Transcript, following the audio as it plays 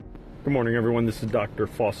Good morning, everyone. This is Dr.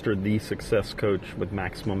 Foster, the success coach with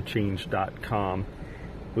MaximumChange.com.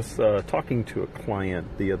 Was talking to a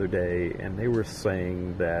client the other day, and they were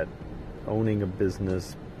saying that owning a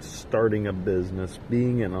business, starting a business,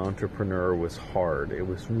 being an entrepreneur was hard. It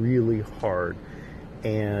was really hard,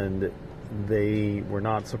 and they were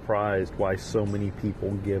not surprised why so many people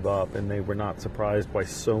give up, and they were not surprised why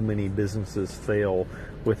so many businesses fail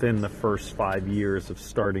within the first 5 years of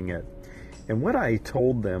starting it. And what I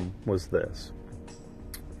told them was this: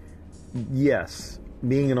 yes,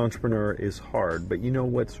 being an entrepreneur is hard, but you know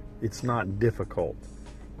what's, it's not difficult.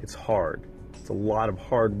 It's hard. It's a lot of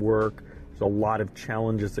hard work. There's a lot of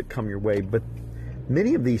challenges that come your way, but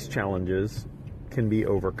many of these challenges can be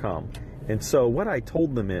overcome. And so what I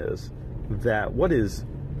told them is that what is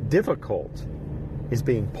difficult is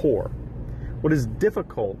being poor. What is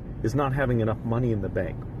difficult is not having enough money in the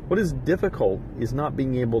bank. What is difficult is not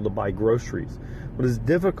being able to buy groceries. What is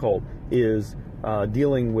difficult is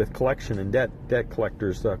dealing with collection and debt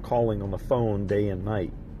collectors calling on the phone day and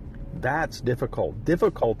night. That's difficult.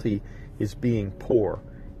 Difficulty is being poor.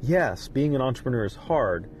 Yes, being an entrepreneur is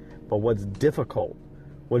hard, but what's difficult,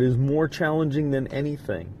 what is more challenging than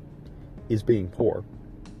anything, is being poor.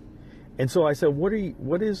 And so I said,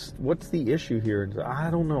 what's the issue here? And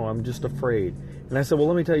I don't know, I'm just afraid. And I said, well,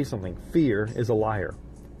 let me tell you something. Fear is a liar.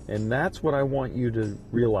 And that's what I want you to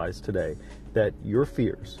realize today, that your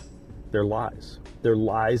fears, they're lies. They're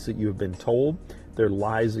lies that you have been told. They're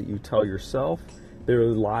lies that you tell yourself. They're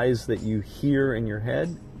lies that you hear in your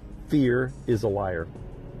head. Fear is a liar.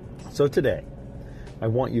 So today, I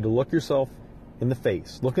want you to look yourself in the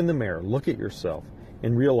face, look in the mirror, look at yourself,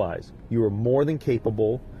 and realize you are more than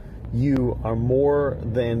capable. You are more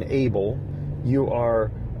than able. You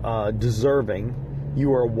are deserving.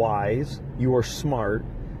 You are wise. You are smart.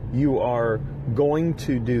 You are going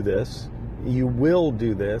to do this. You will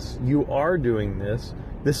do this. You are doing this.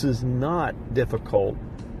 This is not difficult.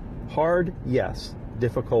 Hard, yes.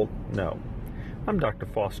 Difficult, no. I'm Dr.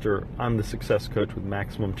 Foster. I'm the success coach with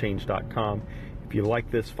MaximumChange.com. If you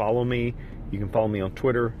like this, follow me. You can follow me on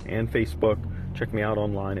Twitter and Facebook. Check me out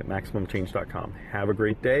online at MaximumChange.com. Have a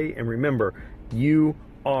great day, and remember, you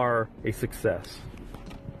are a success.